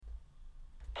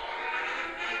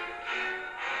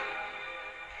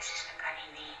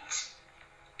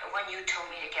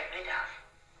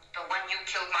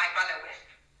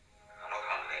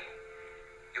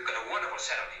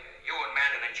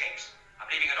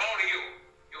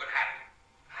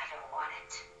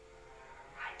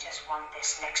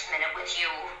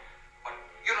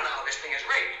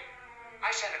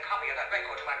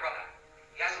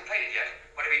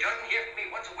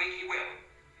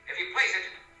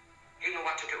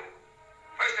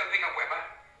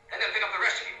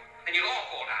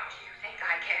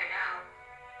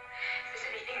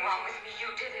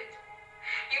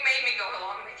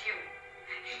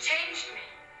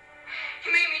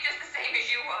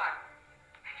are.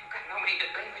 And you've got nobody to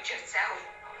blame but yourself.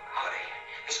 Holiday,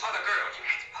 this other girl.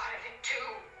 That's part of it, too.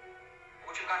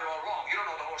 But you got it all wrong. You don't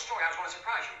know the whole story. I was going to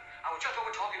surprise you. I was just over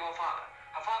talking to her father.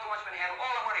 Her father wants me to handle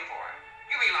all the money for her.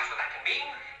 You realize what that can mean?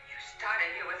 You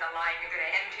started here with a lie. You're going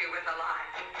to end here with a lie.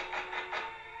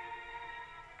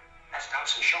 That's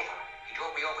Dobson's chauffeur. He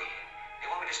drove me over here. They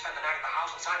want me to spend the night at the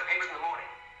house and sign the papers in the morning.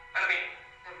 Let him in.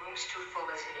 The room's too full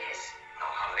as it is. No,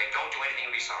 Holiday, don't do anything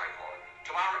to be sorry for.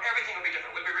 Tomorrow, everything will be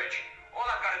different. We'll be rich. All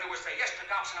I've got to do is say yes to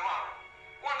Dobson tomorrow.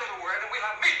 One little word and we'll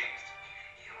have millions.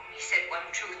 You only said one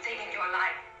true thing in your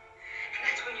life. And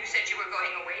that's when you said you were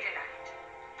going away tonight.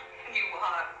 And you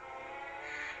are.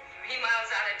 3 miles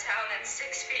out of town and 6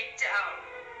 feet down.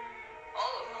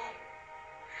 All alone.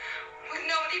 With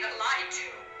nobody to lie to.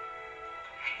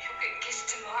 And you can kiss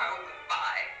tomorrow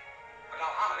goodbye. But now,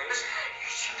 Holiday, listen. You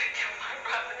should have killed my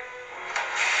brother.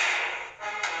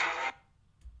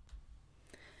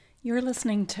 You're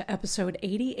listening to episode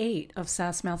 88 of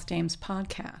Sassmouth Dames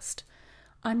podcast.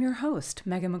 I'm your host,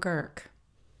 Megan McGurk.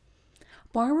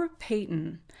 Barbara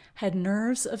Payton had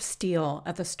nerves of steel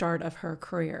at the start of her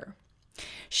career.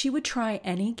 She would try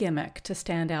any gimmick to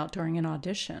stand out during an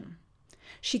audition.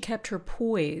 She kept her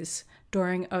poise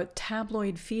during a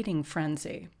tabloid feeding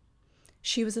frenzy.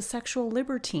 She was a sexual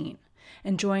libertine,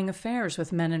 enjoying affairs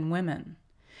with men and women.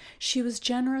 She was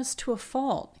generous to a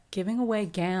fault, giving away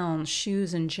gowns,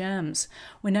 shoes, and gems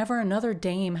whenever another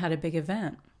dame had a big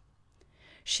event.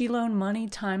 She loaned money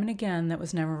time and again that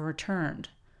was never returned.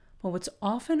 But what's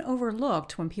often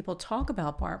overlooked when people talk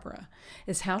about Barbara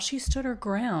is how she stood her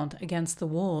ground against the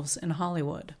wolves in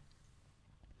Hollywood.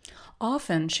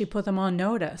 Often she put them on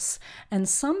notice, and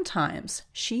sometimes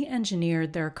she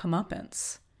engineered their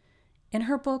comeuppance. In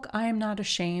her book, I Am Not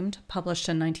Ashamed, published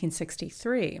in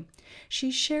 1963, she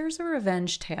shares a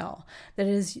revenge tale that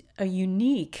is a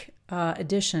unique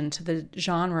addition to the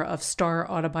genre of star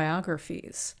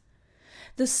autobiographies.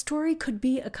 The story could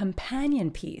be a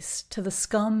companion piece to The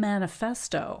Scum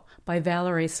Manifesto by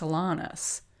Valerie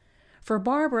Solanas. For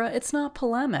Barbara, it's not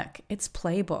polemic, it's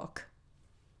playbook.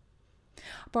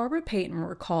 Barbara Payton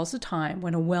recalls a time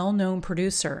when a well-known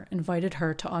producer invited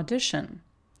her to audition.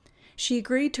 She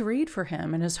agreed to read for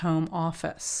him in his home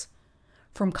office.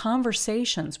 From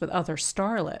conversations with other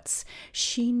starlets,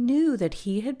 she knew that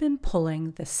he had been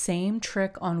pulling the same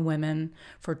trick on women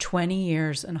for 20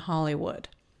 years in Hollywood.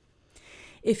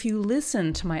 If you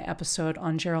listen to my episode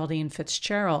on Geraldine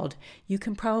Fitzgerald, you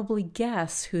can probably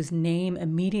guess whose name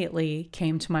immediately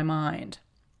came to my mind.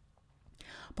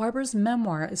 Barbara's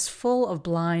memoir is full of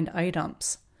blind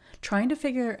items. Trying to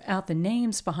figure out the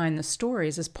names behind the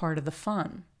stories is part of the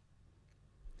fun.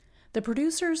 The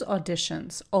producer's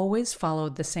auditions always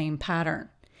followed the same pattern.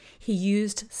 He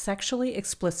used sexually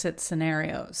explicit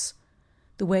scenarios.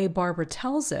 The way Barbara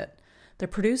tells it, the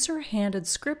producer handed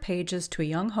script pages to a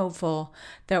young hopeful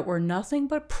that were nothing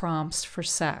but prompts for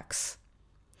sex.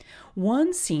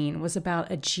 One scene was about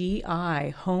a GI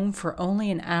home for only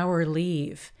an hour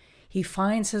leave. He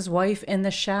finds his wife in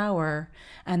the shower,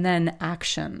 and then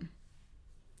action.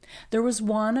 There was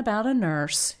one about a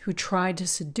nurse who tried to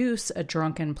seduce a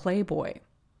drunken playboy.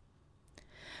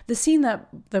 The scene that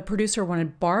the producer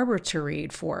wanted Barbara to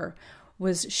read for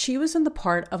was she was in the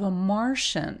part of a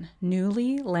Martian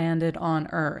newly landed on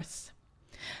Earth.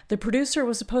 The producer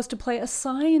was supposed to play a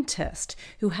scientist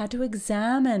who had to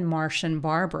examine Martian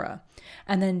Barbara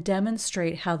and then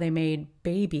demonstrate how they made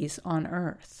babies on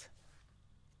Earth.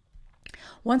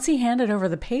 Once he handed over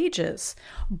the pages,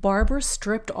 Barbara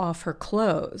stripped off her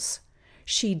clothes.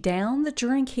 She downed the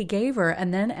drink he gave her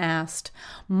and then asked,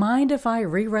 "Mind if I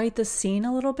rewrite the scene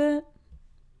a little bit?"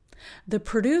 The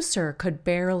producer could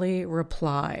barely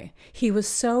reply. He was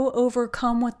so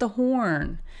overcome with the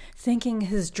horn, thinking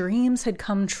his dreams had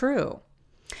come true.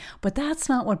 But that's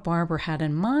not what Barbara had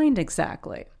in mind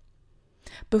exactly.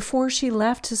 Before she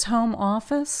left his home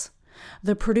office,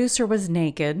 the producer was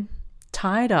naked,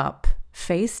 tied up,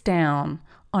 face down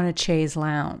on a chaise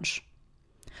lounge.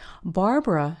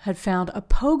 Barbara had found a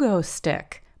pogo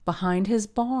stick behind his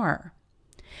bar.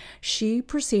 She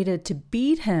proceeded to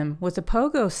beat him with a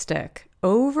pogo stick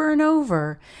over and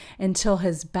over until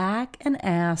his back and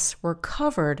ass were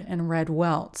covered in red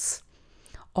welts.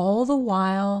 All the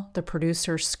while, the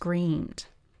producer screamed.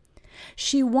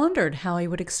 She wondered how he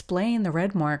would explain the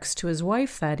red marks to his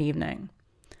wife that evening.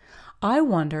 I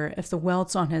wonder if the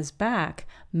welts on his back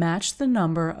matched the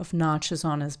number of notches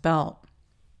on his belt.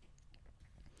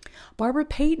 Barbara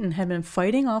Payton had been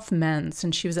fighting off men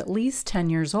since she was at least 10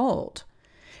 years old.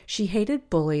 She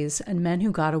hated bullies and men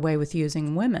who got away with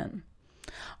using women.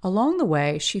 Along the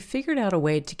way, she figured out a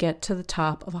way to get to the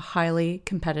top of a highly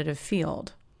competitive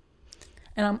field.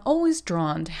 And I'm always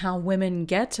drawn to how women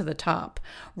get to the top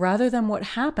rather than what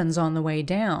happens on the way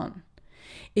down.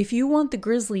 If you want the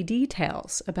grisly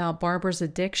details about Barbara's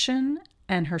addiction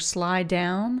and her slide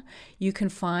down, you can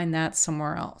find that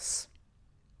somewhere else.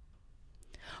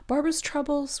 Barbara's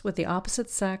troubles with the opposite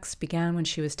sex began when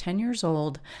she was 10 years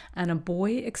old and a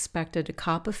boy expected to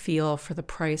cop a feel for the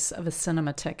price of a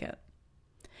cinema ticket.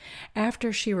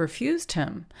 After she refused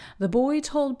him, the boy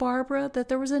told Barbara that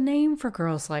there was a name for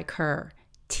girls like her,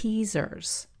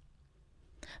 teasers.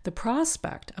 The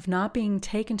prospect of not being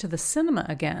taken to the cinema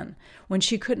again when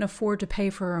she couldn't afford to pay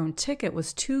for her own ticket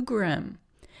was too grim,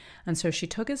 and so she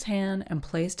took his hand and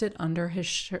placed it under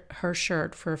her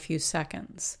shirt for a few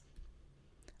seconds.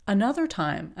 Another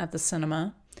time at the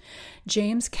cinema,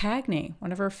 James Cagney,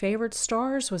 one of her favorite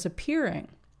stars, was appearing.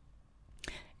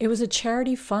 It was a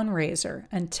charity fundraiser,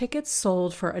 and tickets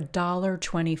sold for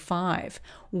 $1.25,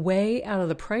 way out of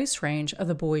the price range of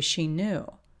the boys she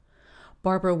knew.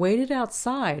 Barbara waited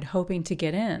outside, hoping to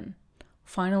get in.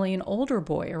 Finally, an older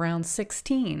boy, around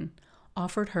 16,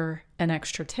 offered her an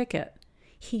extra ticket.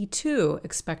 He, too,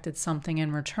 expected something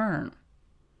in return.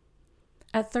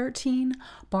 At 13,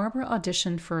 Barbara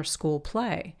auditioned for a school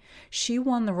play. She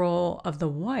won the role of the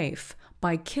wife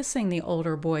by kissing the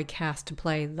older boy cast to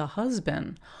play the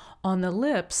husband on the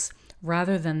lips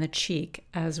rather than the cheek,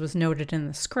 as was noted in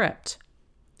the script.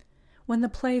 When the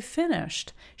play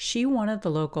finished, she wanted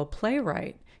the local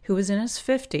playwright, who was in his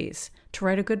 50s, to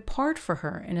write a good part for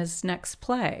her in his next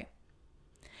play.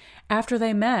 After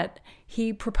they met,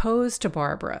 he proposed to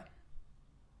Barbara.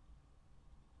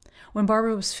 When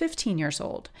Barbara was 15 years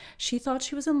old, she thought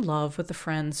she was in love with a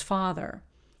friend's father.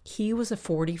 He was a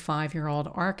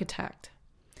 45-year-old architect.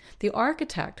 The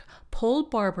architect pulled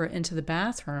Barbara into the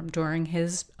bathroom during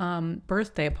his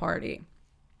birthday party.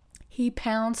 He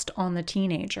pounced on the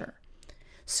teenager.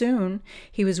 Soon,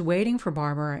 he was waiting for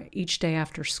Barbara each day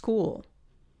after school.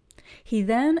 He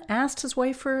then asked his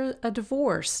wife for a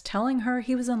divorce, telling her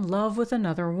he was in love with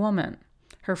another woman.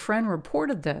 Her friend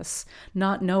reported this,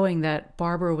 not knowing that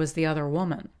Barbara was the other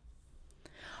woman.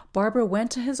 Barbara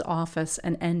went to his office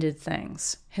and ended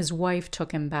things. His wife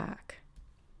took him back.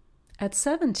 At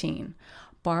 17,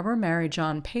 Barbara married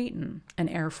John Peyton, an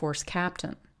Air Force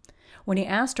captain. When he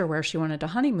asked her where she wanted to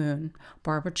honeymoon,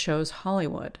 Barbara chose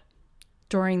Hollywood.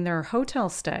 During their hotel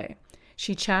stay,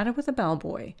 she chatted with a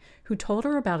bellboy who told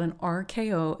her about an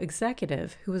RKO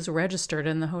executive who was registered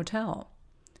in the hotel.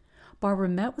 Barbara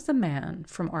met with a man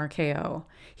from RKO.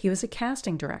 He was a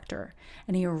casting director,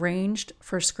 and he arranged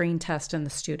for a screen test in the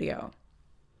studio.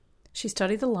 She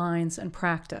studied the lines and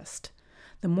practiced.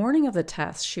 The morning of the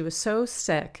test, she was so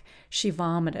sick she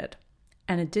vomited,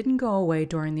 and it didn't go away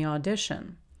during the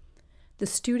audition. The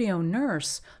studio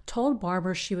nurse told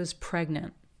Barbara she was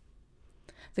pregnant.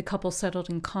 The couple settled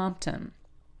in Compton.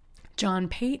 John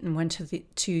Peyton went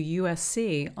to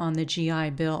USC on the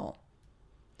GI Bill.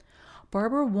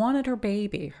 Barbara wanted her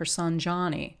baby, her son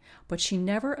Johnny, but she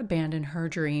never abandoned her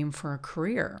dream for a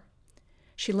career.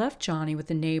 She left Johnny with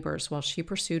the neighbors while she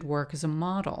pursued work as a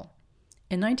model.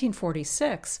 In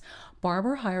 1946,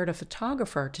 Barbara hired a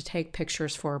photographer to take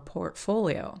pictures for her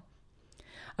portfolio.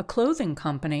 A clothing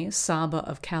company, Saba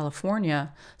of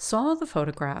California, saw the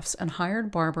photographs and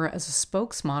hired Barbara as a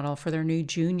spokesmodel for their new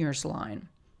juniors line.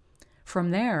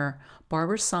 From there,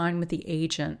 Barbara signed with the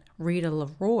agent Rita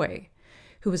Leroy,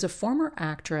 who was a former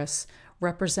actress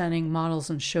representing models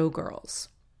and showgirls.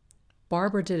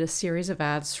 Barbara did a series of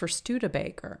ads for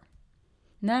Studebaker.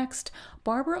 Next,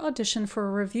 Barbara auditioned for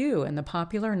a review in the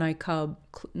popular nightclub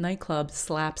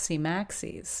Slapsy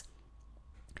Maxie's.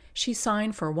 She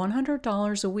signed for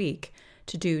 $100 a week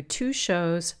to do 2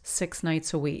 shows 6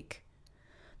 nights a week.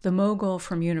 The mogul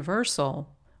from Universal,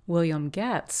 William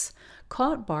Getz,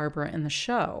 caught Barbara in the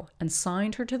show and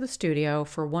signed her to the studio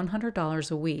for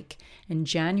 $100 a week in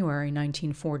January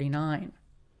 1949.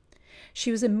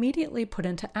 She was immediately put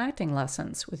into acting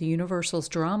lessons with Universal's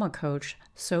drama coach,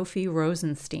 Sophie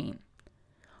Rosenstein.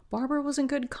 Barbara was in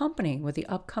good company with the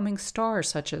upcoming stars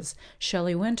such as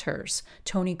Shelley Winters,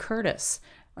 Tony Curtis,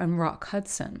 and Rock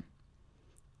Hudson.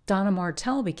 Donna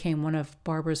Martell became one of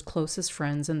Barbara's closest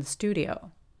friends in the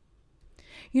studio.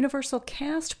 Universal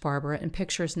cast Barbara in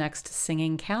pictures next to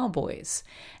Singing Cowboys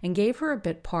and gave her a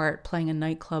bit part playing a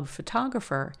nightclub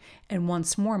photographer in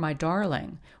Once More, My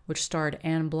Darling, which starred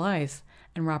Ann Blythe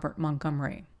and Robert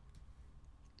Montgomery.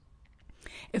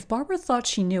 If Barbara thought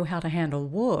she knew how to handle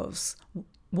wolves,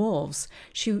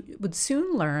 she would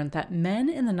soon learn that men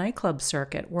in the nightclub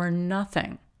circuit were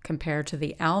nothing compared to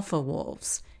the alpha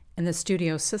wolves in the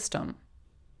studio system.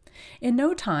 In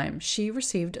no time, she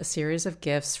received a series of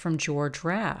gifts from George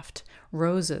Raft: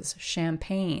 roses,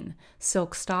 champagne,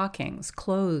 silk stockings,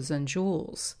 clothes, and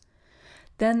jewels.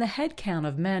 Then the head count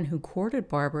of men who courted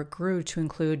Barbara grew to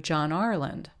include John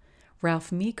Arland,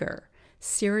 Ralph Meeker,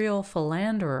 serial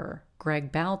philanderer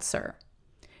Greg Bautzer.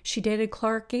 She dated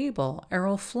Clark Gable,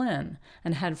 Errol Flynn,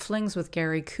 and had flings with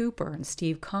Gary Cooper and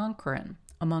Steve Cochran,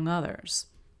 among others.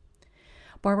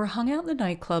 Barbara hung out in the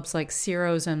nightclubs like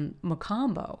Ciro's and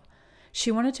Mocambo.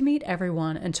 She wanted to meet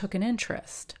everyone and took an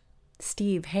interest.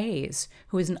 Steve Hayes,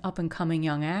 who is an up-and-coming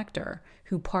young actor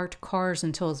who parked cars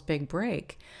until his big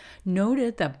break,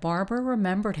 noted that Barbara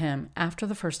remembered him after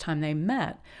the first time they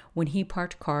met when he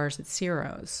parked cars at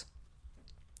Ciro's.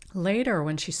 Later,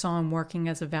 when she saw him working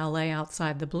as a valet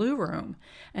outside the Blue Room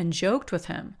and joked with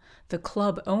him, the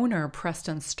club owner,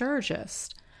 Preston Sturgis,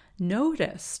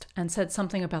 noticed and said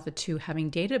something about the two having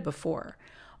dated before.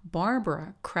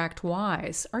 Barbara cracked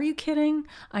wise. "Are you kidding?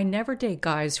 I never date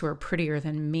guys who are prettier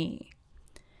than me."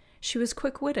 She was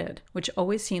quick-witted, which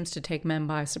always seems to take men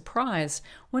by surprise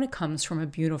when it comes from a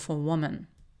beautiful woman.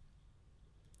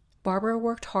 Barbara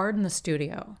worked hard in the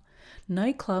studio.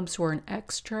 Nightclubs were an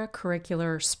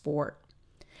extracurricular sport.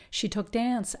 She took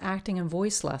dance, acting, and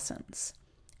voice lessons.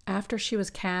 After she was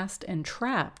cast in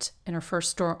Trapped in her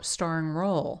first starring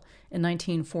role in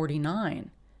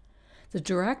 1949, the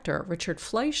director, Richard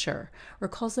Fleischer,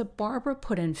 recalls that Barbara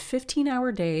put in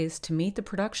 15-hour days to meet the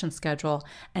production schedule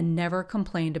and never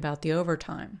complained about the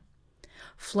overtime.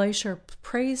 Fleischer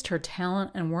praised her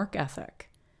talent and work ethic.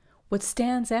 What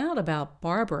stands out about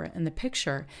Barbara in the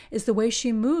picture is the way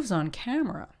she moves on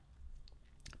camera.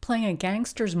 Playing a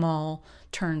gangster's moll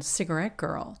turned cigarette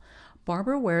girl,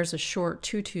 Barbara wears a short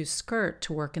tutu skirt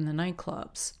to work in the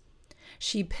nightclubs.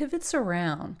 She pivots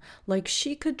around like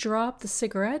she could drop the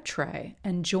cigarette tray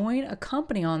and join a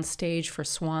company on stage for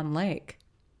Swan Lake.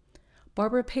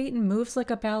 Barbara Payton moves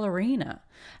like a ballerina,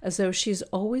 as though she's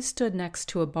always stood next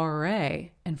to a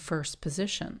barret in first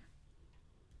position.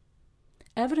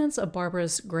 Evidence of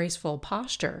Barbara's graceful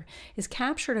posture is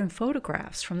captured in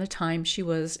photographs from the time she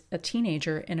was a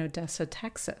teenager in Odessa,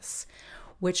 Texas,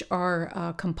 which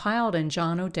are compiled in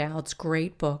John O'Dowd's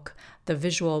great book, The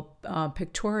Visual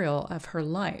Pictorial of Her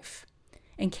Life.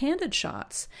 In candid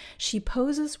shots, she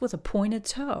poses with a pointed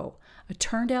toe, a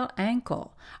turned-out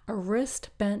ankle, a wrist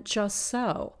bent just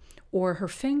so, or her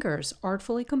fingers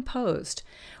artfully composed,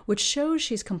 which shows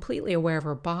she's completely aware of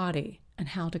her body and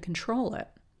how to control it.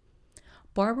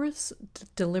 Barbara's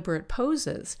deliberate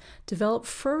poses develop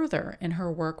further in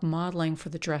her work modeling for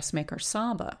the dressmaker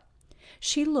Saba.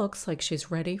 She looks like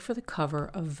she's ready for the cover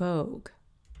of Vogue.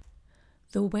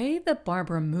 The way that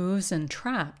Barbara moves in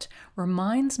Trapped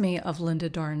reminds me of Linda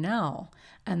Darnell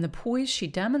and the poise she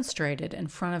demonstrated in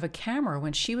front of a camera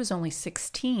when she was only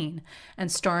 16 and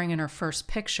starring in her first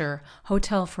picture,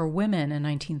 Hotel for Women, in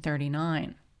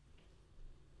 1939.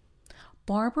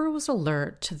 Barbara was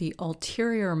alert to the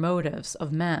ulterior motives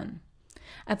of men.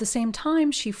 At the same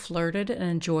time, she flirted and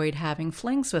enjoyed having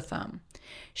flings with them.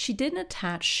 She didn't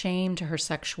attach shame to her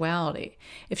sexuality.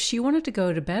 If she wanted to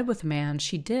go to bed with a man,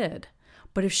 she did.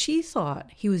 But if she thought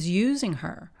he was using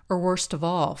her, or worst of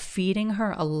all, feeding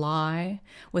her a lie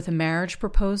with a marriage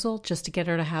proposal just to get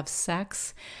her to have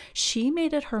sex, she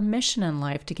made it her mission in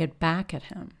life to get back at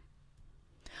him.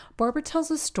 Barbara tells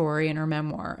a story in her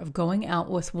memoir of going out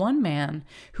with one man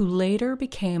who later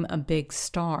became a big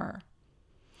star.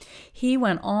 He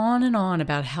went on and on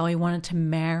about how he wanted to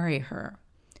marry her.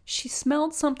 She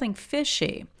smelled something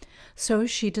fishy, so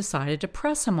she decided to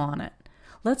press him on it.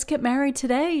 "Let's get married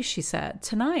today," she said,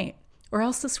 "tonight, or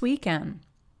else this weekend."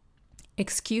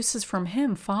 Excuses from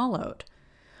him followed,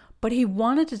 but he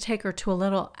wanted to take her to a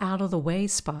little out-of-the-way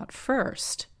spot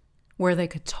first, where they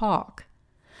could talk.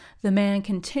 The man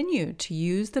continued to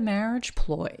use the marriage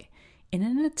ploy in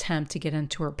an attempt to get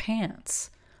into her pants.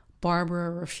 Barbara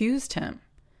refused him.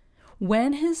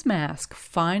 When his mask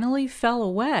finally fell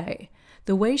away,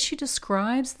 the way she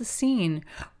describes the scene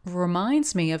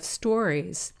reminds me of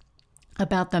stories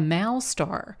about the Mao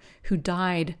star who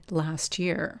died last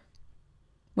year.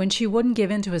 When she wouldn't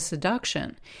give in to his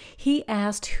seduction, he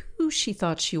asked who she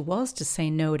thought she was to say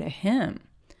no to him.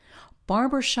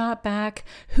 Barbara shot back,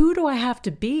 "Who do I have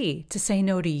to be to say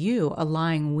no to you, a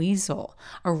lying weasel,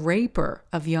 a raper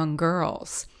of young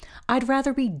girls? I'd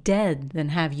rather be dead than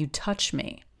have you touch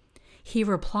me." He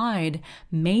replied,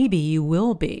 "Maybe you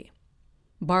will be."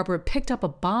 Barbara picked up a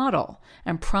bottle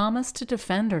and promised to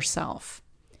defend herself.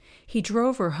 He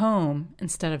drove her home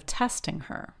instead of testing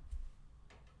her.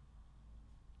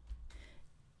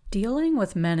 Dealing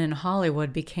with men in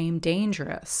Hollywood became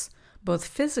dangerous, both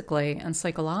physically and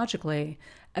psychologically,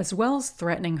 as well as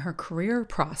threatening her career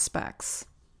prospects.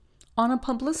 On a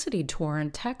publicity tour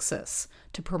in Texas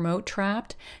to promote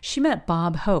Trapped, she met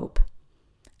Bob Hope.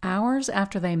 Hours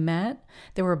after they met,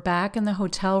 they were back in the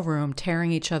hotel room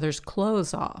tearing each other's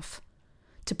clothes off.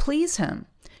 To please him,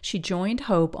 she joined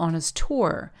Hope on his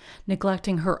tour,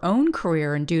 neglecting her own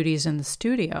career and duties in the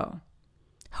studio.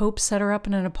 Hope set her up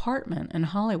in an apartment in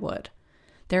Hollywood.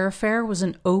 Their affair was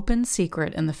an open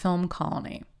secret in the film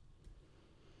colony.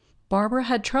 Barbara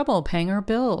had trouble paying her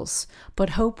bills,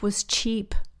 but Hope was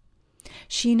cheap.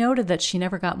 She noted that she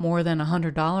never got more than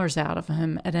 $100 out of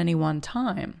him at any one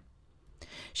time.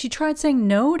 She tried saying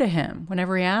no to him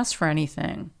whenever he asked for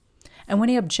anything. And when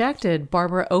he objected,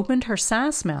 Barbara opened her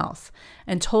sass mouth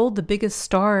and told the biggest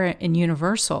star in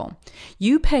Universal,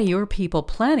 "You pay your people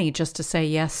plenty just to say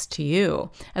yes to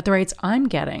you. At the rates I'm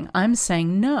getting, I'm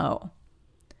saying no."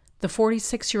 The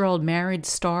 46-year-old married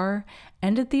star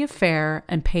ended the affair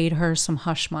and paid her some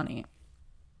hush money.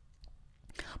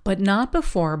 But not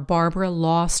before Barbara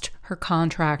lost her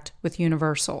contract with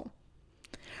Universal.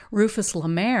 Rufus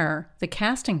Lemaire, the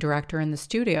casting director in the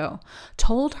studio,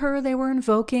 told her they were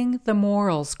invoking the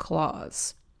morals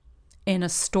clause. In a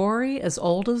story as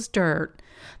old as dirt,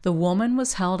 the woman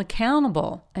was held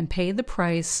accountable and paid the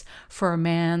price for a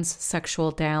man's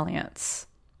sexual dalliance.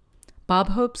 Bob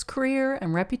Hope's career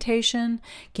and reputation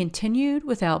continued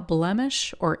without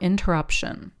blemish or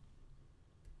interruption.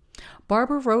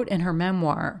 Barbara wrote in her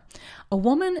memoir, "A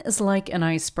woman is like an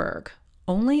iceberg.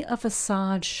 Only a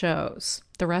facade shows.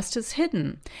 The rest is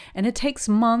hidden, and it takes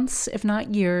months, if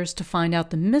not years, to find out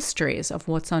the mysteries of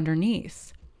what's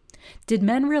underneath. Did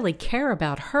men really care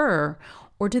about her,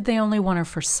 or did they only want her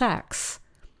for sex?"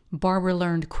 Barbara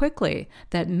learned quickly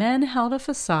that men held a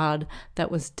facade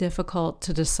that was difficult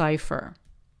to decipher.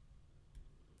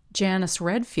 Janice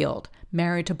Redfield,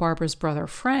 married to Barbara's brother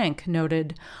Frank,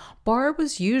 noted, "Barb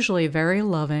was usually very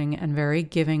loving and very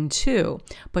giving too,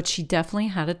 but she definitely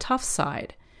had a tough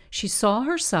side. She saw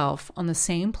herself on the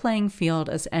same playing field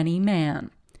as any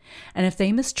man. And if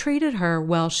they mistreated her,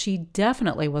 well, she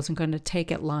definitely wasn't going to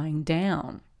take it lying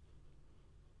down."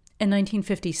 In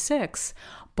 1956,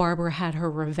 Barbara had her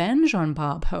revenge on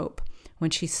Bob Hope when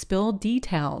she spilled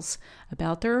details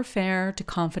about their affair to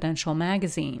Confidential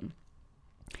magazine.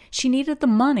 She needed the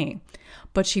money,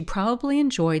 but she probably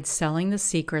enjoyed selling the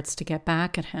secrets to get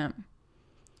back at him.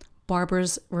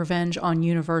 Barbara's revenge on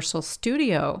Universal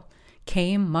Studio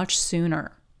came much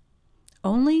sooner.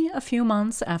 Only a few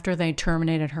months after they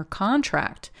terminated her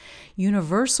contract,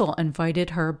 Universal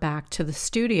invited her back to the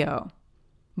studio.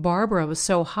 Barbara was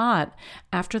so hot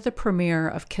after the premiere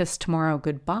of Kiss Tomorrow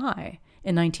Goodbye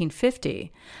in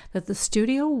 1950 that the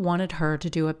studio wanted her to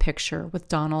do a picture with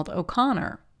Donald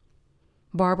O'Connor.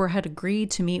 Barbara had agreed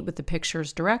to meet with the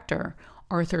picture's director,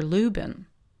 Arthur Lubin.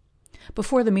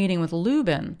 Before the meeting with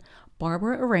Lubin,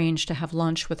 Barbara arranged to have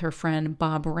lunch with her friend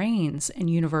Bob Raines in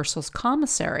Universal's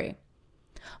commissary.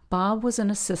 Bob was an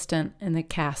assistant in the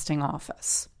casting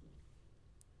office.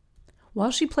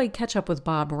 While she played catch-up with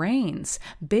Bob Raines,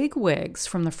 bigwigs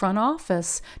from the front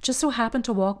office just so happened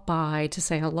to walk by to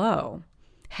say hello.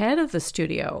 Head of the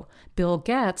studio, Bill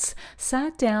Getz,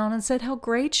 sat down and said how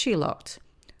great she looked.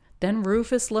 Then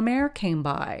Rufus Lemaire came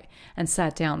by and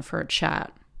sat down for a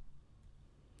chat.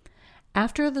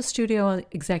 After the studio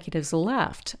executives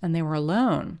left and they were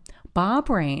alone, Bob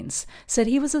Raines said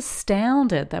he was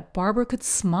astounded that Barbara could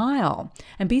smile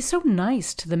and be so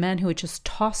nice to the men who had just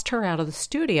tossed her out of the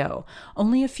studio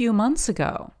only a few months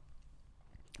ago.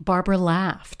 Barbara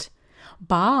laughed.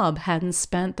 Bob hadn't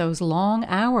spent those long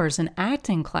hours in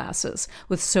acting classes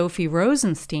with Sophie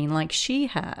Rosenstein like she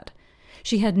had.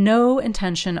 She had no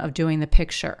intention of doing the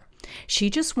picture. She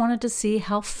just wanted to see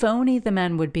how phony the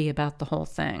men would be about the whole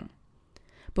thing.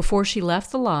 Before she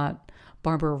left the lot,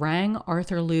 Barbara rang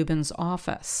Arthur Lubin's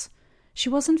office. She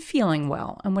wasn't feeling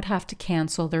well and would have to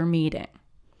cancel their meeting.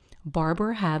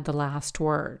 Barbara had the last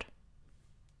word.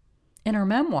 In her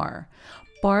memoir,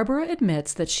 Barbara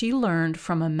admits that she learned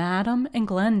from a madam in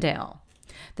Glendale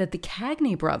that the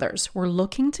Cagney brothers were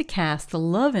looking to cast the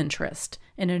love interest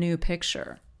in a new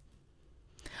picture.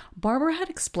 Barbara had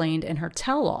explained in her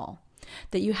tell-all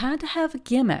that you had to have a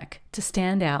gimmick to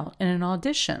stand out in an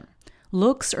audition.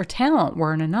 Looks or talent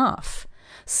weren't enough.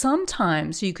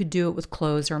 Sometimes you could do it with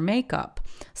clothes or makeup,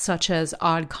 such as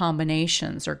odd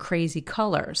combinations or crazy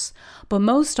colors, but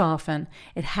most often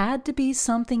it had to be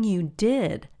something you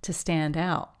did to stand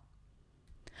out.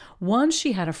 Once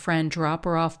she had a friend drop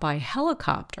her off by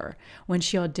helicopter when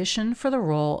she auditioned for the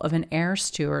role of an air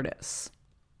stewardess.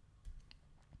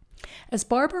 As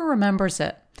Barbara remembers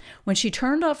it, when she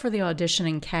turned up for the audition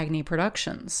in Cagney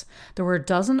Productions, there were a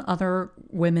dozen other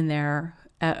women there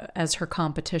as her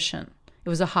competition. It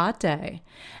was a hot day,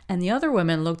 and the other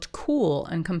women looked cool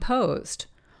and composed.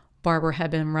 Barbara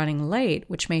had been running late,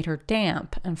 which made her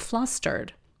damp and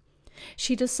flustered.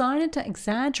 She decided to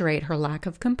exaggerate her lack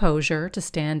of composure to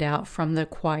stand out from the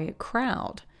quiet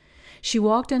crowd. She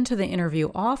walked into the interview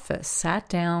office, sat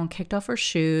down, kicked off her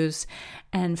shoes,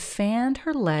 and fanned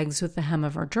her legs with the hem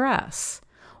of her dress,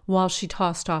 while she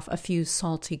tossed off a few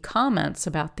salty comments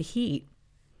about the heat.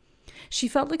 She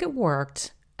felt like it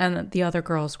worked, and the other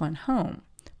girls went home.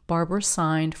 Barbara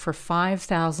signed for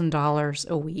 $5,000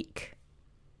 a week.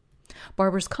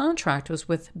 Barbara's contract was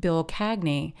with Bill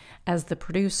Cagney as the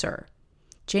producer.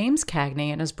 James Cagney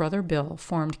and his brother Bill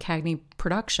formed Cagney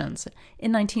Productions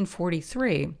in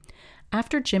 1943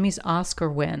 after Jimmy's Oscar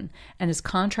win and his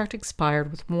contract expired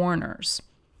with Warner's.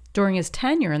 During his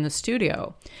tenure in the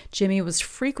studio, Jimmy was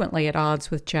frequently at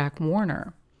odds with Jack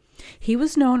Warner. He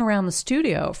was known around the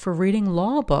studio for reading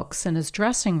law books in his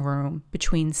dressing room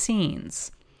between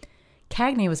scenes.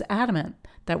 Cagney was adamant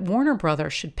that Warner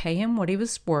Brothers should pay him what he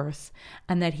was worth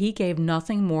and that he gave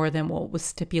nothing more than what was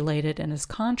stipulated in his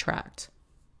contract.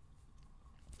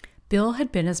 Bill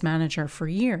had been his manager for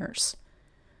years.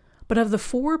 But of the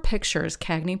 4 pictures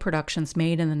Cagney Productions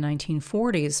made in the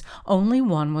 1940s, only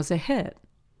one was a hit.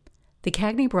 The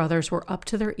Cagney brothers were up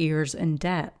to their ears in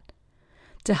debt.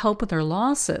 To help with their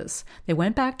losses, they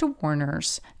went back to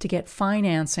Warner's to get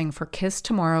financing for Kiss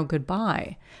Tomorrow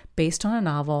Goodbye, based on a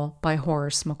novel by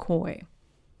Horace McCoy.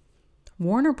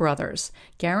 Warner Brothers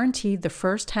guaranteed the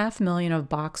first $500,000 of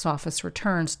box office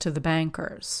returns to the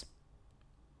bankers.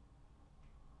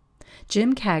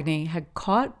 Jim Cagney had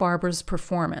caught Barbara's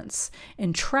performance,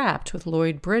 entrapped with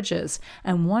Lloyd Bridges,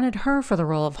 and wanted her for the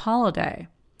role of Holiday.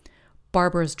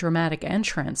 Barbara's dramatic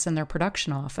entrance in their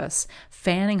production office,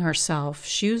 fanning herself,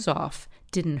 shoes off,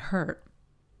 didn't hurt.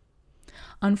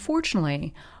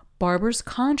 Unfortunately, Barbara's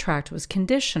contract was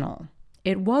conditional.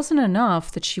 It wasn't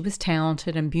enough that she was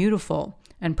talented and beautiful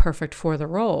and perfect for the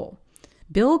role.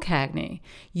 Bill Cagney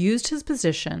used his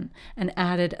position and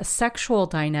added a sexual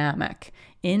dynamic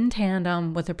in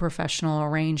tandem with a professional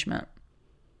arrangement.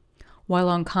 While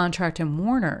on contract in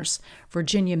Warner's,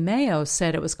 Virginia Mayo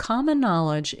said it was common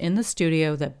knowledge in the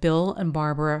studio that Bill and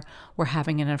Barbara were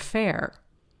having an affair.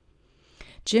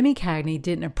 Jimmy Cagney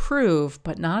didn't approve,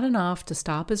 but not enough to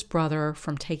stop his brother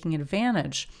from taking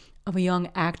advantage of a young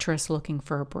actress looking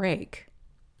for a break.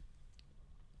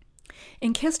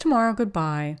 In Kiss Tomorrow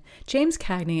Goodbye, James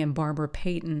Cagney and Barbara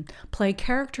Payton play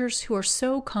characters who are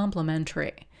so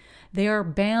complementary. They are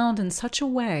bound in such a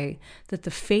way that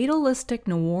the fatalistic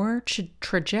noir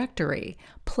trajectory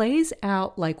plays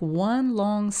out like one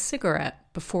long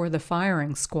cigarette before the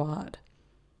firing squad.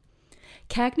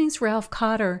 Cagney's Ralph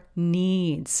Cotter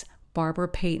needs Barbara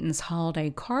Payton's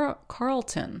Holiday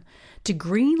Carlton to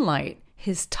greenlight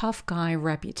his tough guy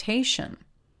reputation.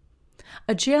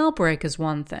 A jailbreak is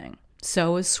one thing.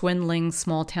 So is swindling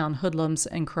small-town hoodlums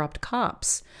and corrupt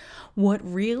cops. What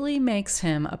really makes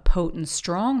him a potent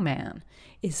strongman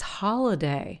is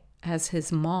Holiday as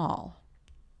his Moll.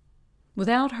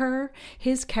 Without her,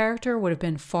 his character would have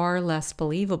been far less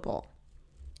believable.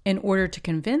 In order to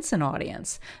convince an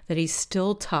audience that he's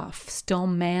still tough, still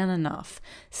man enough,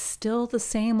 still the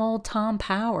same old Tom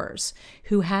Powers,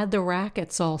 who had the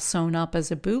rackets all sewn up as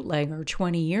a bootlegger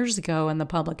 20 years ago in The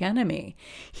Public Enemy,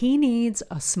 he needs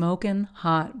a smokin'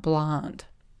 hot blonde.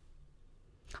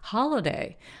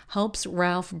 Holiday helps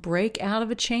Ralph break out of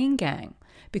a chain gang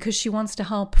because she wants to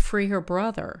help free her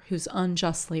brother, who's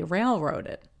unjustly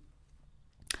railroaded.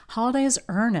 Holiday is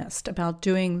earnest about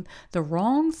doing the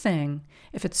wrong thing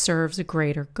if it serves a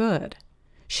greater good.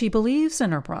 She believes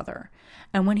in her brother,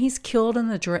 and when he's killed in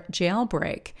the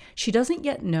jailbreak, she doesn't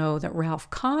yet know that Ralph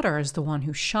Cotter is the one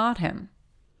who shot him.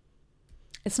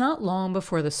 It's not long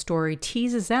before the story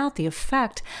teases out the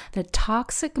effect that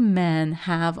toxic men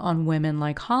have on women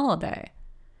like Holiday.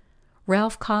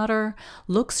 Ralph Cotter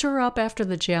looks her up after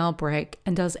the jailbreak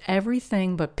and does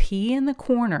everything but pee in the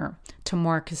corner to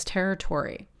mark his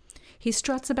territory. He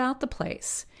struts about the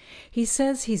place. He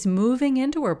says he's moving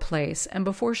into her place, and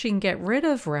before she can get rid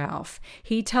of Ralph,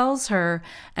 he tells her,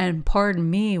 and pardon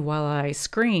me while I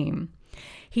scream,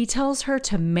 he tells her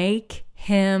to make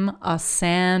him a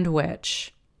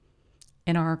sandwich.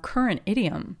 In our current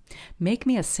idiom, make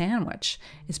me a sandwich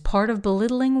is part of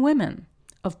belittling women,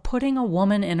 of putting a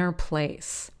woman in her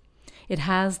place. It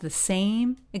has the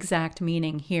same exact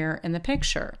meaning here in the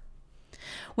picture.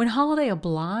 When Holiday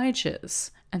obliges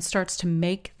and starts to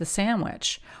make the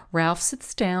sandwich, Ralph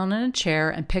sits down in a chair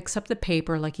and picks up the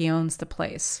paper like he owns the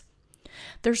place.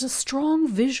 There's a strong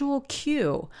visual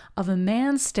cue of a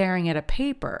man staring at a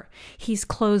paper. He's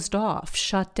closed off,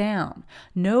 shut down.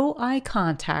 No eye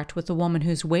contact with the woman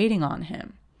who's waiting on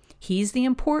him. He's the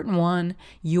important one.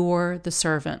 You're the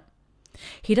servant.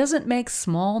 He doesn't make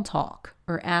small talk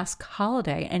or ask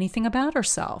Holiday anything about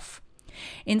herself.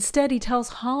 Instead, he tells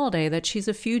Holiday that she's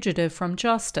a fugitive from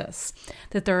justice,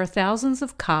 that there are thousands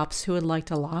of cops who would like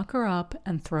to lock her up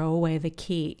and throw away the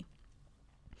key.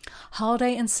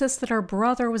 Holiday insists that her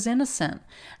brother was innocent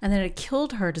and that it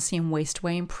killed her to see him waste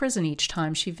away in prison each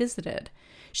time she visited.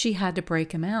 She had to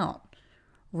break him out.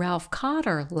 Ralph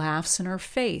Cotter laughs in her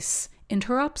face,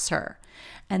 interrupts her,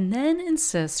 and then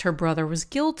insists her brother was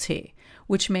guilty,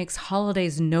 which makes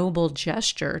Holiday's noble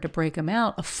gesture to break him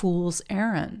out a fool's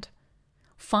errand.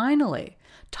 Finally,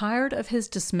 tired of his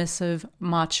dismissive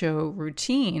macho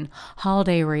routine,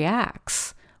 Holiday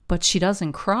reacts, but she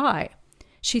doesn't cry.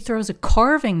 She throws a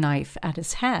carving knife at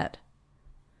his head.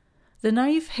 The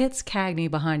knife hits Cagney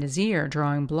behind his ear,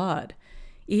 drawing blood.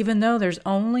 Even though there's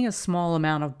only a small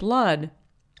amount of blood,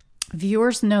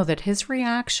 viewers know that his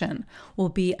reaction will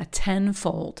be a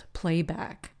tenfold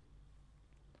playback.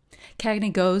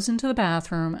 Cagney goes into the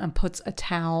bathroom and puts a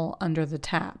towel under the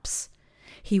taps.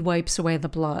 He wipes away the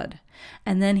blood,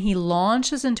 and then he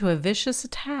launches into a vicious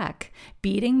attack,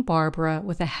 beating Barbara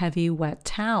with a heavy, wet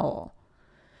towel.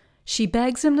 She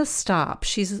begs him to stop.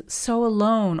 She's so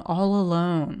alone, all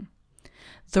alone.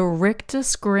 The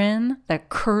rictus grin that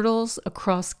curdles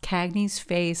across Cagney's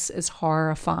face is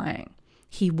horrifying.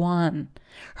 He won.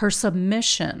 Her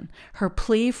submission, her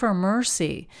plea for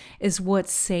mercy, is what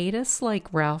sadists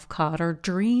like Ralph Cotter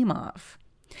dream of.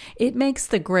 It makes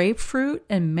the grapefruit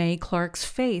in Mae Clark's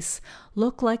face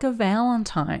look like a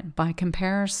valentine by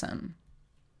comparison.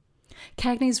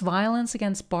 Cagney's violence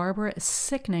against Barbara is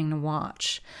sickening to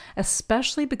watch,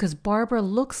 especially because Barbara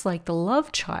looks like the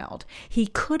love child he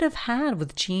could have had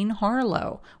with Jean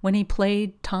Harlow when he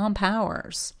played Tom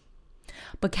Powers.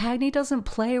 But Cagney doesn't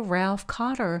play Ralph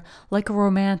Cotter like a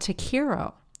romantic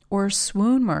hero or a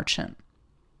swoon merchant.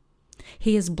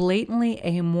 He is blatantly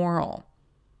amoral.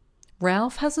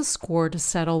 Ralph has a score to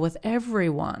settle with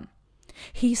everyone.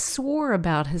 He swore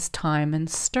about his time in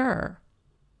Stir.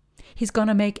 He's going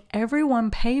to make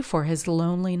everyone pay for his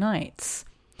lonely nights.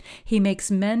 He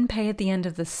makes men pay at the end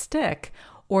of the stick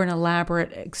or an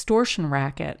elaborate extortion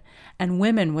racket, and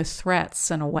women with threats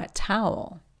and a wet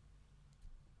towel.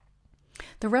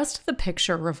 The rest of the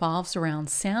picture revolves around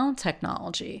sound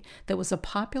technology that was a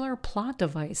popular plot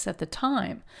device at the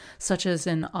time, such as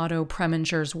in Otto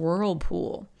Preminger's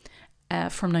Whirlpool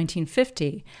from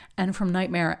 1950 and from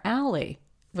Nightmare Alley,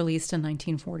 released in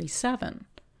 1947.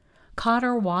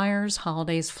 Cotter wires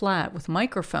Holiday's flat with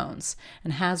microphones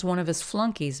and has one of his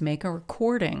flunkies make a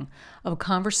recording of a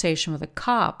conversation with a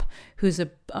cop who's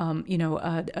a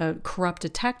corrupt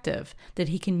detective that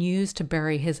he can use to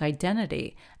bury his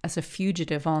identity as a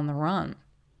fugitive on the run.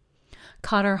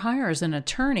 Cotter hires an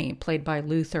attorney played by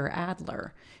Luther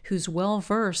Adler, who's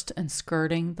well-versed in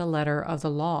skirting the letter of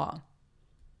the law.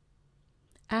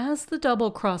 As the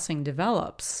double-crossing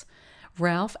develops,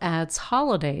 Ralph adds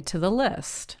Holiday to the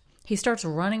list. He starts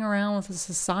running around with a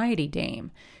society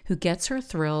dame who gets her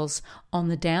thrills on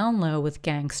the down low with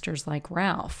gangsters like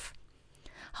Ralph.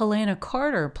 Helena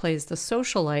Carter plays the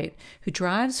socialite who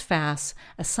drives fast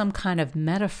as some kind of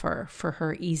metaphor for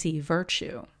her easy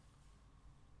virtue.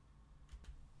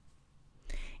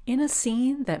 In a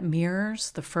scene that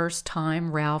mirrors the first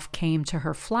time Ralph came to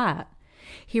her flat,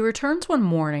 he returns one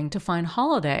morning to find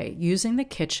Holiday using the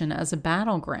kitchen as a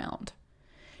battleground.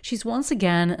 She's once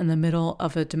again in the middle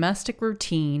of a domestic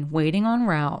routine waiting on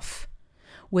Ralph,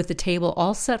 with the table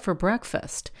all set for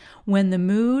breakfast, when the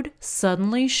mood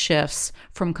suddenly shifts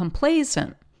from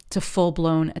complacent to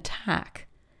full-blown attack.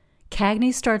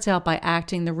 Cagney starts out by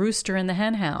acting the rooster in the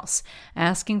henhouse,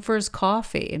 asking for his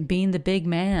coffee and being the big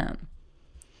man.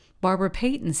 Barbara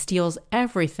Payton steals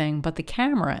everything but the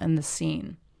camera in the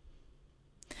scene.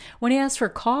 When he asks for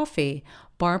coffee,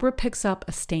 Barbara picks up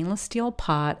a stainless steel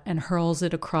pot and hurls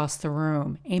it across the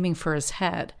room, aiming for his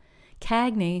head.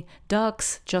 Cagney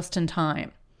ducks just in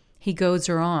time. He goads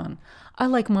her on. "I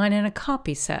like mine in a cup,"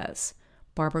 he says.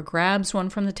 Barbara grabs one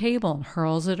from the table and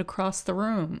hurls it across the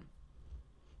room.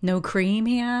 "No cream?"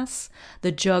 he asks.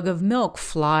 The jug of milk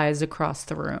flies across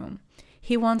the room.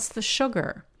 He wants the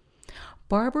sugar.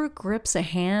 Barbara grips a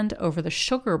hand over the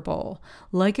sugar bowl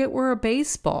like it were a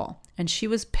baseball, and she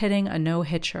was pitching a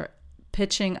no-hitter.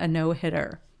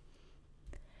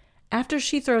 After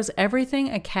she throws everything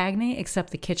at Cagney except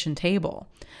the kitchen table,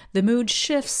 the mood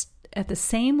shifts at the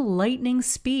same lightning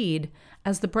speed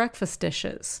as the breakfast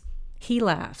dishes. He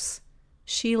laughs.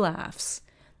 She laughs.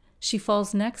 She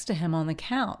falls next to him on the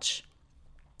couch.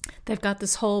 They've got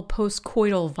this whole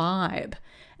post-coital vibe,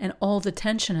 and all the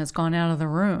tension has gone out of the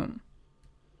room.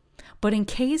 But in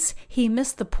case he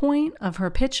missed the point of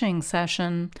her pitching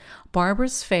session,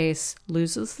 Barbara's face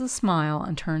loses the smile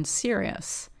and turns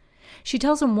serious. She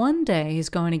tells him one day he's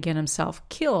going to get himself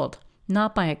killed,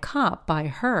 not by a cop, by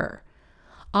her.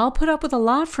 I'll put up with a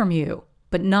lot from you,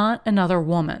 but not another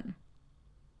woman.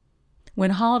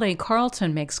 When Holiday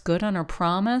Carleton makes good on her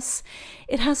promise,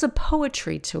 it has a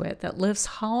poetry to it that lifts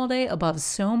Holiday above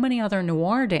so many other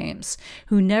noir dames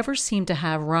who never seem to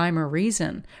have rhyme or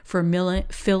reason for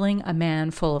filling a man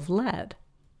full of lead.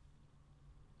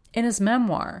 In his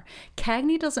memoir,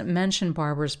 Cagney doesn't mention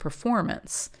Barbara's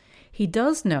performance. He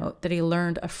does note that he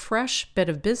learned a fresh bit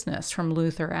of business from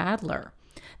Luther Adler,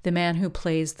 the man who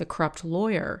plays the corrupt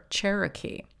lawyer,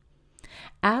 Cherokee.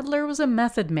 Adler was a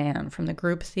method man from the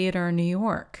Group Theater in New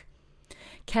York.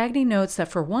 Cagney notes that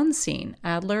for one scene,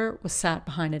 Adler was sat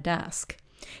behind a desk.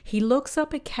 He looks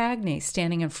up at Cagney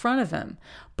standing in front of him,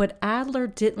 but Adler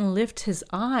didn't lift his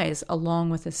eyes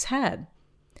along with his head.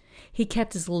 He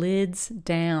kept his lids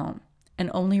down and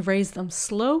only raised them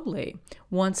slowly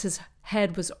once his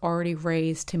head was already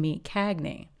raised to meet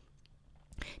Cagney.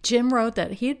 Jim wrote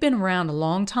that he had been around a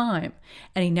long time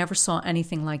and he never saw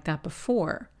anything like that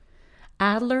before.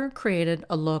 Adler created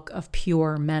a look of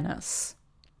pure menace.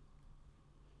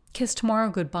 Kiss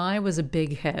Tomorrow Goodbye was a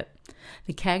big hit.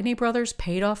 The Cagney brothers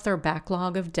paid off their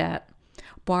backlog of debt.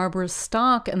 Barbara's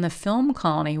stock in the film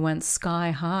colony went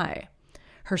sky high.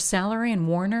 Her salary in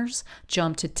Warner's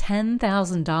jumped to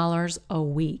 $10,000 a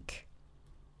week.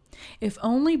 If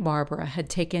only Barbara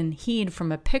had taken heed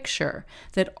from a picture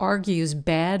that argues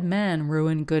bad men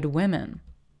ruin good women.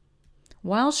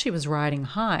 While she was riding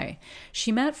high,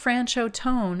 she met Franchot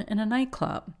Tone in a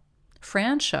nightclub.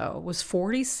 Franchot was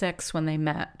 46 when they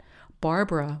met.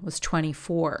 Barbara was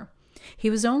 24. He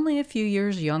was only a few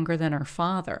years younger than her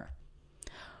father.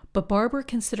 But Barbara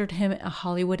considered him a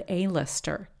Hollywood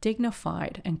A-lister,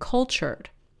 dignified and cultured.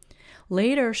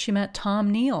 Later, she met Tom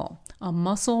Neal, a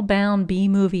muscle-bound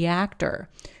B-movie actor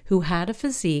who had a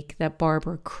physique that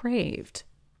Barbara craved.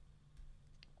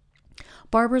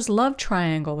 Barbara's love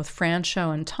triangle with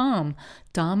Franchot and Tom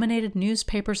dominated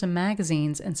newspapers and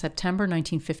magazines in September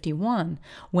 1951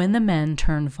 when the men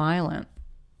turned violent.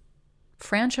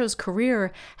 Franchot's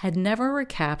career had never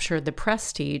recaptured the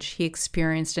prestige he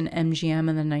experienced in MGM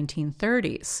in the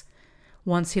 1930s,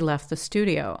 once he left the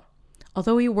studio.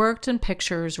 Although he worked in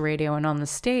pictures, radio, and on the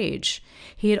stage,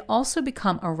 he had also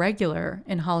become a regular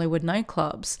in Hollywood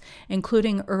nightclubs,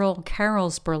 including Earl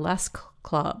Carroll's Burlesque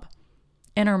Club.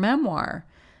 In her memoir,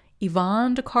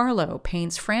 Yvonne DiCarlo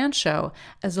paints Franchot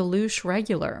as a louche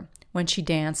regular when she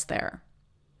danced there.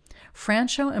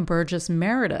 Franchot and Burgess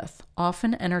Meredith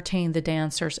often entertained the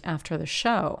dancers after the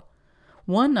show.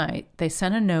 One night, they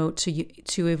sent a note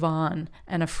to Yvonne,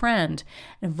 and a friend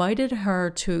invited her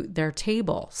to their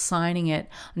table, signing it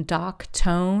Doc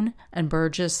Tone and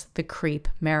Burgess the Creep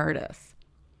Meredith.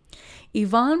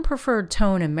 Yvonne preferred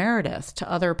Tone and Meredith to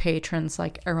other patrons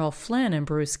like Errol Flynn and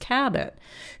Bruce Cabot,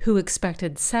 who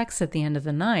expected sex at the end of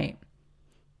the night.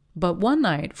 But one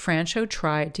night, Franchot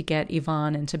tried to get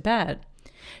Yvonne into bed.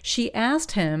 She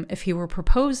asked him if he were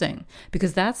proposing,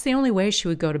 because that's the only way she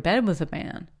would go to bed with a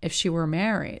man, if she were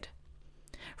married.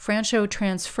 Franchot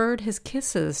transferred his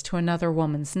kisses to another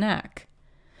woman's neck.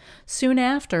 Soon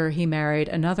after, he married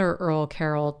another Earl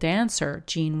Carroll dancer,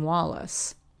 Jean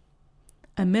Wallace.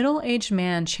 A middle-aged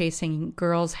man chasing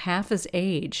girls half his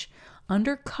age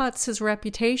undercuts his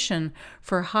reputation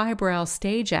for highbrow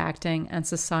stage acting and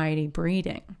society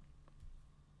breeding.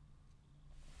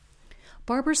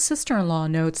 Barbara's sister-in-law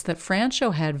notes that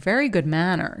Franchot had very good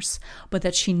manners, but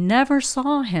that she never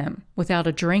saw him without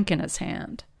a drink in his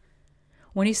hand.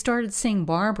 When he started seeing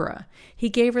Barbara, he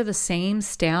gave her the same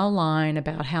stale line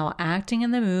about how acting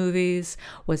in the movies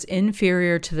was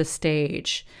inferior to the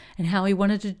stage and how he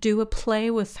wanted to do a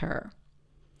play with her.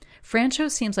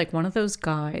 Franchot seems like one of those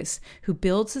guys who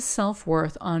builds his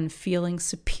self-worth on feeling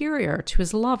superior to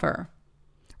his lover.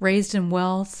 Raised in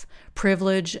wealth,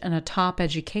 privilege, and a top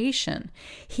education,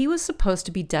 he was supposed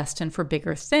to be destined for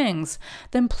bigger things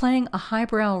than playing a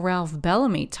highbrow Ralph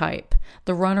Bellamy type,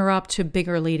 the runner-up to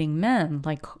bigger leading men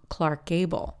like Clark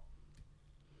Gable.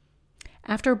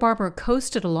 After Barbara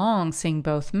coasted along seeing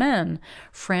both men,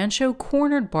 Franchot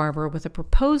cornered Barbara with a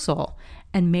proposal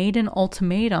and made an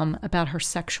ultimatum about her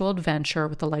sexual adventure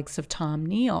with the likes of Tom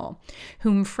Neal,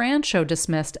 whom Franchot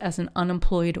dismissed as an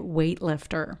unemployed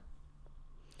weightlifter.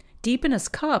 Deep in his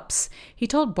cups, he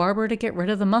told Barbara to get rid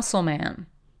of the muscle man.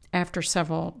 After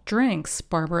several drinks,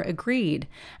 Barbara agreed,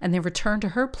 and they returned to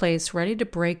her place ready to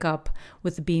break up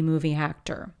with the B-movie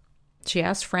actor. She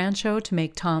asked Francho to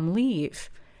make Tom leave.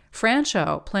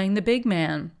 Francho, playing the big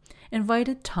man,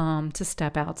 invited Tom to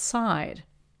step outside.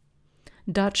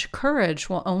 Dutch courage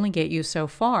will only get you so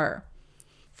far.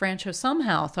 Francho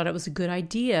somehow thought it was a good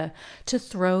idea to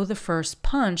throw the first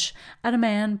punch at a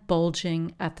man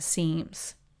bulging at the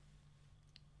seams.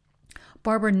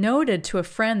 Barbara noted to a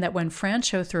friend that when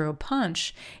Francho threw a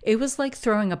punch, it was like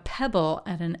throwing a pebble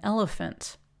at an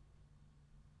elephant.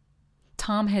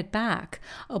 Tom hit back,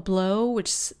 a blow which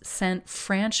sent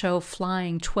Francho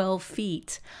flying 12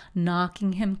 feet,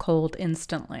 knocking him cold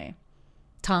instantly.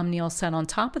 Tom Neal sat on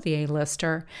top of the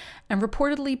A-lister and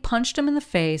reportedly punched him in the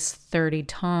face 30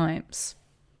 times.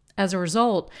 As a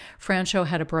result, Francho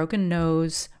had a broken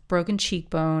nose, broken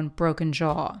cheekbone, broken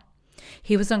jaw.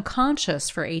 He was unconscious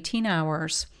for 18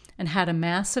 hours and had a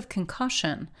massive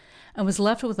concussion and was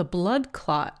left with a blood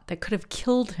clot that could have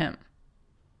killed him.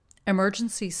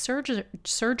 Emergency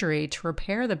surgery to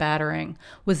repair the battering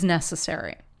was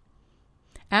necessary.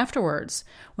 Afterwards,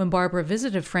 when Barbara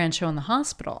visited Francho in the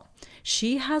hospital,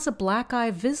 she has a black eye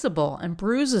visible and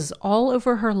bruises all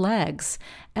over her legs,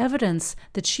 evidence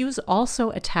that she was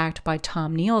also attacked by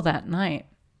Tom Neal that night.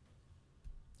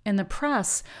 In the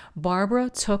press, Barbara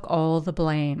took all the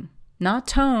blame. Not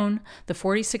Tone, the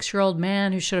 46-year-old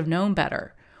man who should have known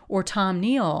better, or Tom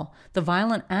Neal, the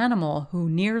violent animal who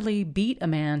nearly beat a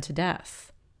man to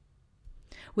death.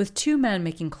 With two men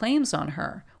making claims on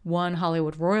her, one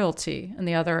Hollywood royalty and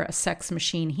the other a sex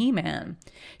machine He-Man,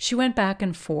 she went back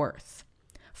and forth.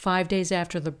 5 days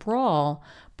after the brawl,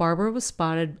 Barbara was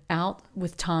spotted out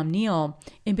with Tom Neal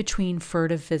in between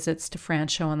furtive visits to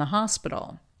Francho in the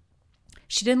hospital.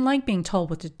 She didn't like being told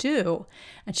what to do,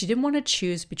 and she didn't want to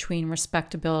choose between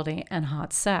respectability and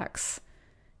hot sex.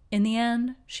 In the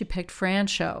end, she picked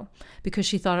Francho because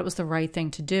she thought it was the right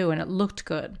thing to do and it looked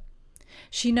good.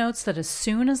 She notes that as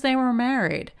soon as they were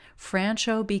married,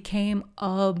 Francho became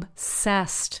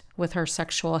obsessed with her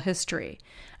sexual history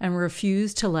and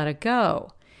refused to let it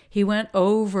go. He went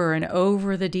over and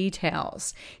over the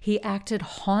details. He acted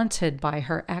haunted by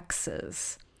her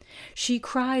exes. She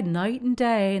cried night and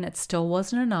day, and it still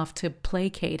wasn't enough to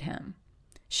placate him.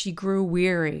 She grew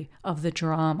weary of the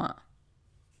drama.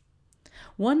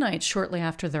 One night shortly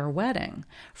after their wedding,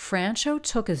 Francho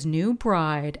took his new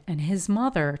bride and his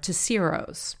mother to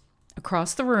Ciro's.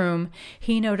 Across the room,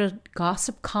 he noted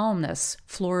gossip columnist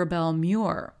Floribel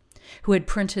Muir, who had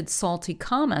printed salty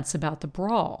comments about the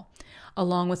brawl,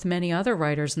 along with many other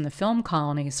writers in the film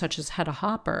colony such as Hedda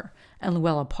Hopper and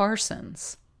Luella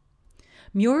Parsons.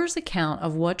 Muir's account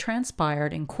of what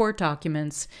transpired in court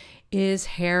documents is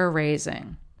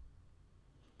hair-raising.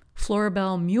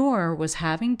 Floribel Muir was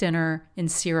having dinner in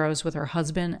Ciro's with her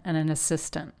husband and an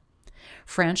assistant.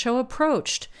 Francho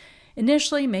approached,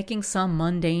 initially making some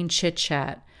mundane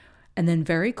chit-chat, and then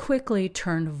very quickly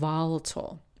turned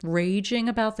volatile, raging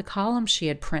about the column she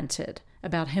had printed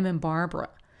about him and Barbara.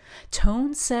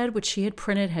 Tone said what she had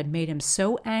printed had made him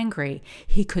so angry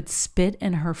he could spit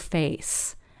in her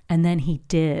face, and then he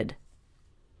did.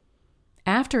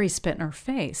 After he spit in her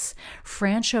face,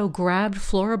 Francho grabbed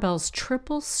Floribel's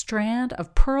triple strand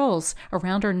of pearls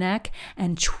around her neck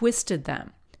and twisted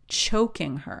them,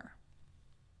 choking her.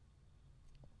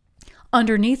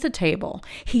 Underneath the table,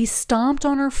 he stomped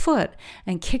on her foot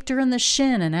and kicked her in the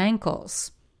shin and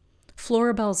ankles.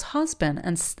 Floribel's husband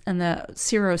and the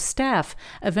Ciro staff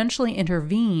eventually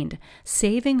intervened,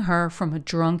 saving her from a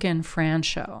drunken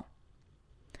Francho.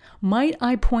 Might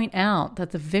I point out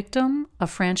that the victim of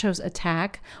Francho's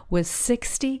attack was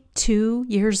 62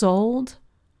 years old?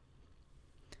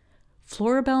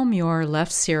 Floribel Muir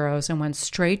left Ciro's and went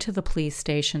straight to the police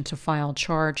station to file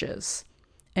charges.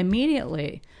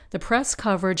 Immediately, the press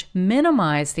coverage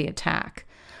minimized the attack,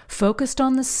 focused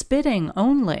on the spitting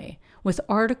only, with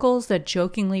articles that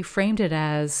jokingly framed it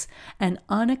as an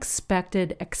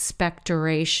unexpected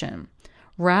expectoration,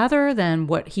 rather than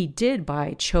what he did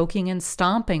by choking and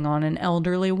stomping on an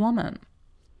elderly woman.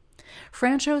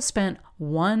 Francho spent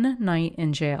one night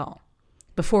in jail.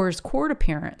 Before his court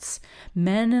appearance,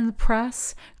 men in the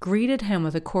press greeted him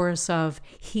with a chorus of,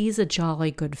 "He's a jolly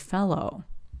good fellow."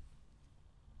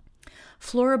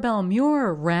 Floribel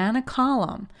Muir ran a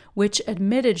column which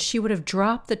admitted she would have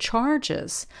dropped the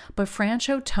charges, but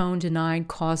Francho Tone denied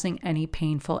causing any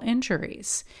painful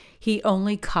injuries. He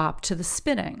only copped to the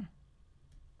spitting.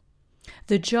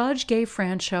 The judge gave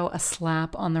Francho a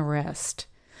slap on the wrist.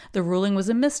 The ruling was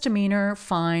a misdemeanor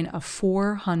fine of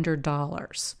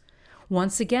 $400.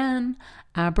 Once again,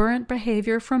 aberrant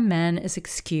behavior from men is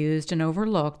excused and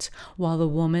overlooked while the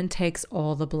woman takes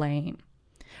all the blame.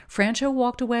 Francho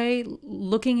walked away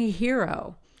looking a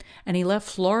hero, and he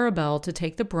left Floribel to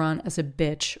take the brunt as a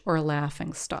bitch or a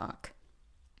laughingstock.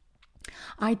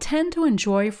 I tend to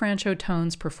enjoy Francho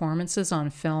Tone's performances on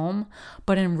film,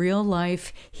 but in real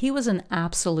life, he was an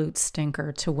absolute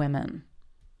stinker to women.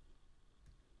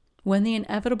 When the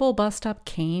inevitable bust-up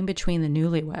came between the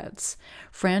newlyweds,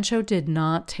 Francho did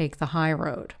not take the high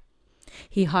road.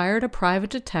 He hired a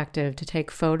private detective to take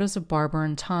photos of Barbara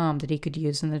and Tom that he could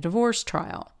use in the divorce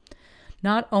trial.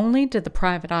 Not only did the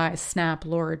private eye snap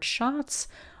lurid shots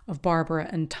of Barbara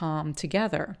and Tom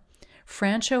together,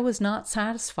 Francho was not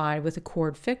satisfied with a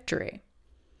court victory.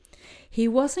 He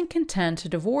wasn't content to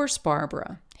divorce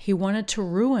Barbara. He wanted to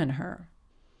ruin her.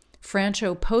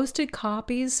 Francho posted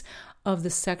copies of the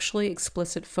sexually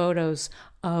explicit photos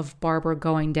of Barbara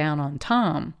going down on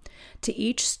Tom to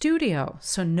each studio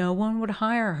so no one would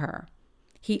hire her.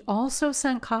 He also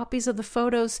sent copies of the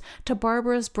photos to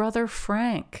Barbara's brother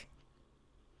Frank.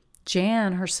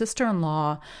 Jan, her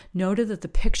sister-in-law, noted that the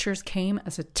pictures came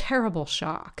as a terrible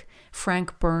shock.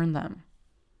 Frank burned them.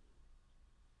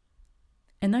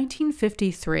 In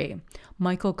 1953,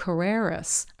 Michael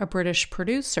Carreras, a British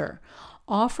producer,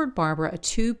 offered Barbara a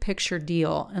 2-picture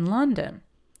deal in London,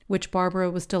 which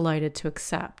Barbara was delighted to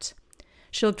accept.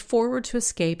 She looked forward to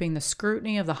escaping the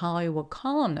scrutiny of the Hollywood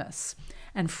columnists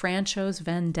and Francho's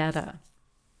vendetta.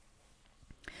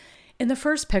 In the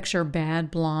first picture,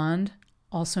 Bad Blonde,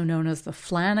 also known as the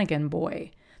Flanagan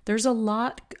Boy, there's a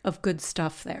lot of good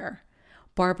stuff there.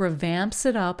 Barbara vamps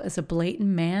it up as a blatant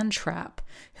man trap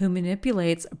who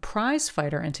manipulates a prize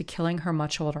fighter into killing her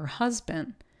much older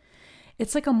husband.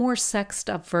 It's like a more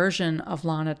sexed up version of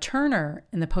Lana Turner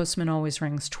in The Postman Always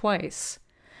Rings Twice.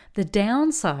 The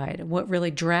downside, what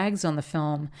really drags on the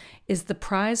film, is the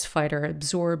prize fighter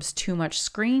absorbs too much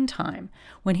screen time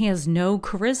when he has no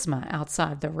charisma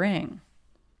outside the ring.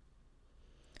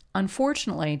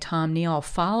 Unfortunately, Tom Neal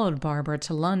followed Barbara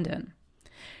to London.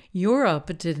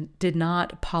 Europe did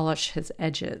not polish his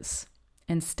edges.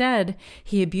 Instead,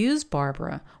 he abused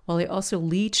Barbara while he also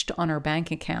leached on her bank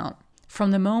account.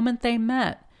 From the moment they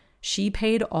met, she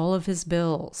paid all of his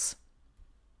bills.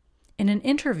 In an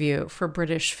interview for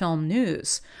British Film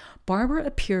News, Barbara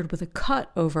appeared with a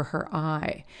cut over her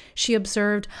eye. She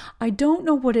observed, "I don't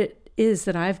know what it is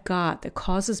that I've got that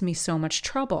causes me so much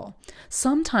trouble.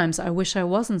 Sometimes I wish I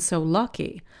wasn't so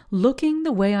lucky. Looking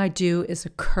the way I do is a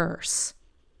curse."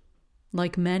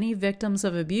 Like many victims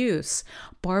of abuse,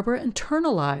 Barbara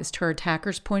internalized her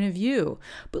attacker's point of view,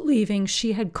 believing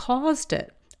she had caused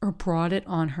it or brought it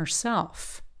on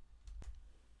herself.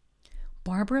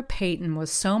 Barbara Payton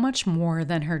was so much more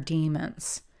than her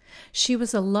demons. She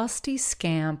was a lusty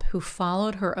scamp who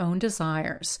followed her own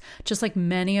desires, just like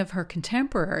many of her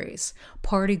contemporaries,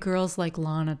 party girls like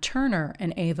Lana Turner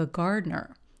and Ava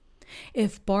Gardner.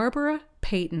 If Barbara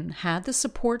Payton had the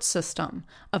support system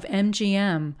of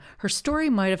MGM, her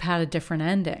story might have had a different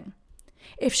ending.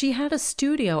 If she had a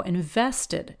studio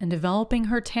invested in developing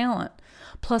her talent,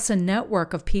 plus a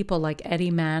network of people like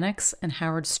Eddie Mannix and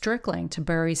Howard Strickling to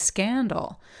bury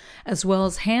scandal, as well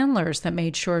as handlers that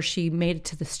made sure she made it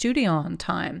to the studio on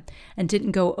time and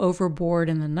didn't go overboard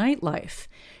in the nightlife,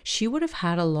 she would have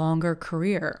had a longer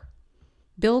career.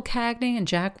 Bill Cagney and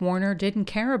Jack Warner didn't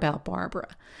care about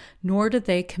Barbara, nor did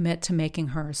they commit to making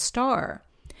her a star.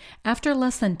 After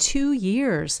less than 2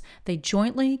 years, they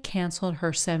jointly canceled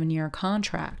her 7-year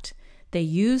contract. They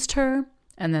used her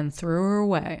and then threw her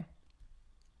away.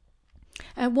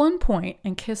 At one point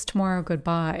in Kiss Tomorrow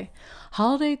Goodbye,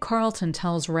 Holiday Carlton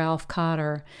tells Ralph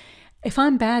Cotter, "If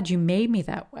I'm bad, you made me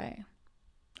that way."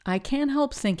 I can't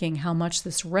help thinking how much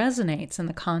this resonates in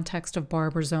the context of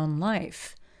Barbara's own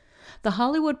life. The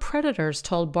Hollywood predators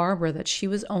told Barbara that she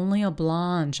was only a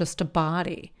blonde, just a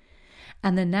body,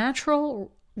 and the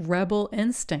natural rebel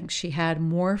instinct she had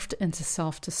morphed into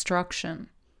self-destruction.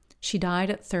 She died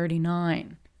at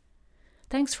 39.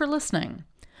 Thanks for listening.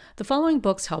 The following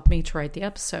books helped me to write the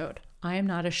episode. I Am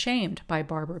Not Ashamed by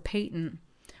Barbara Payton,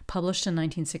 published in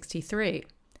 1963.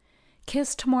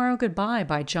 Kiss Tomorrow Goodbye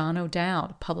by John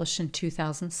O'Dowd, published in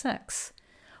 2006.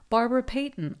 Barbara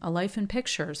Payton, A Life in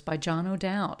Pictures by John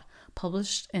O'Dowd,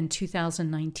 published in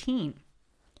 2019.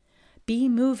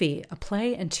 B-Movie, A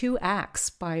Play in 2 Acts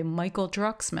by Michael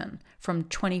Drucksmann from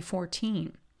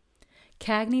 2014.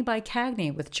 Cagney by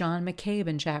Cagney with John McCabe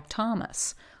and Jack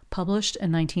Thomas, published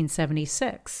in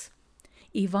 1976.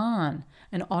 Yvonne,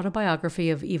 an autobiography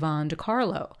of Yvonne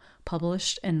DiCarlo,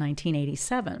 published in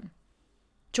 1987.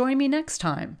 Join me next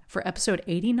time for episode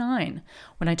 89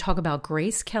 when I talk about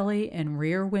Grace Kelly and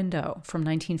Rear Window from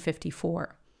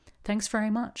 1954. Thanks very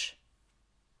much.